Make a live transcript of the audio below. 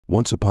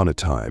Once upon a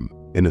time,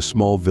 in a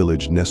small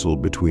village nestled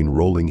between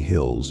rolling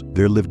hills,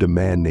 there lived a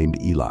man named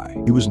Eli.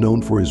 He was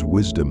known for his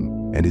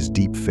wisdom and his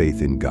deep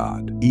faith in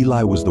God.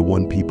 Eli was the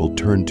one people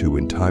turned to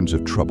in times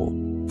of trouble,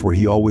 for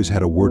he always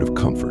had a word of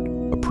comfort,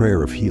 a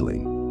prayer of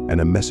healing,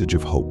 and a message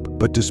of hope.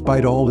 But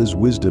despite all his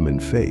wisdom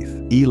and faith,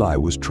 Eli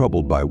was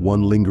troubled by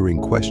one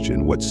lingering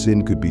question: what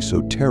sin could be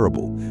so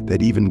terrible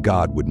that even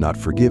God would not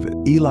forgive it?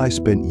 Eli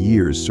spent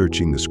years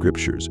searching the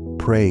scriptures,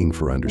 praying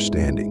for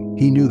understanding.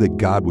 He knew that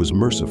God was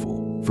merciful,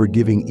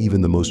 forgiving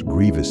even the most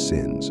grievous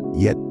sins.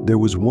 Yet there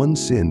was one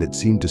sin that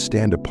seemed to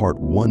stand apart,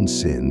 one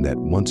sin that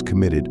once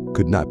committed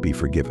could not be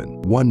forgiven.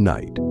 One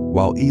night,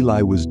 while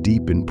Eli was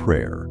deep in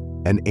prayer,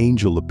 an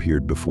angel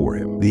appeared before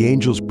him. The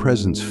angel's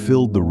presence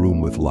filled the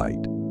room with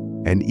light,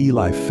 and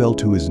Eli fell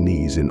to his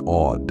knees in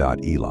awe.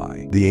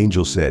 Eli, the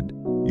angel said,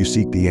 "You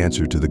seek the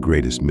answer to the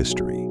greatest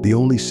mystery. The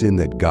only sin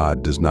that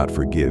God does not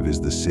forgive is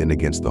the sin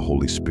against the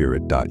Holy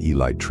Spirit."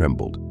 Eli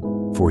trembled,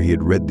 for he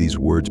had read these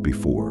words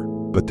before,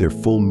 but their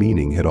full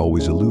meaning had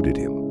always eluded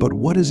him. "But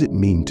what does it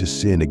mean to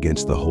sin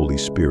against the Holy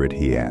Spirit?"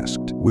 he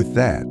asked. With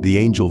that, the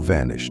angel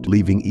vanished,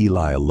 leaving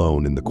Eli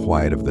alone in the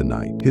quiet of the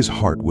night. His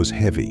heart was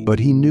heavy, but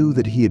he knew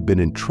that he had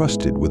been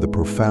entrusted with a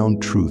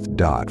profound truth.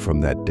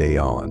 From that day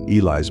on,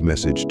 Eli's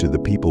message to the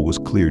people was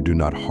clear: do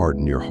not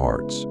harden your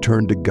hearts.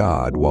 Turn to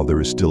God while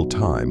there is still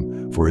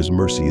time, for his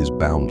mercy is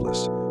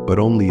boundless, but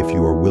only if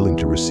you are willing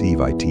to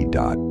receive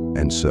it.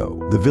 And so,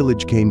 the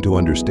village came to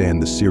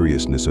understand the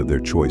seriousness of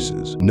their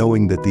choices,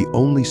 knowing that the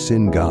only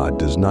sin God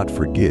does not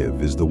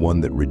forgive is the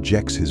one that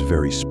rejects his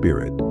very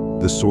spirit,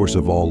 the source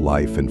of all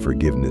life and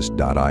forgiveness.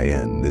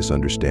 In this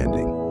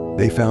understanding,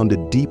 they found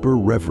a deeper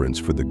reverence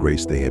for the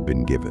grace they had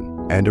been given,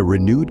 and a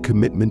renewed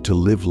commitment to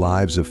live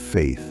lives of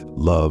faith,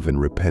 love,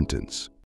 and repentance.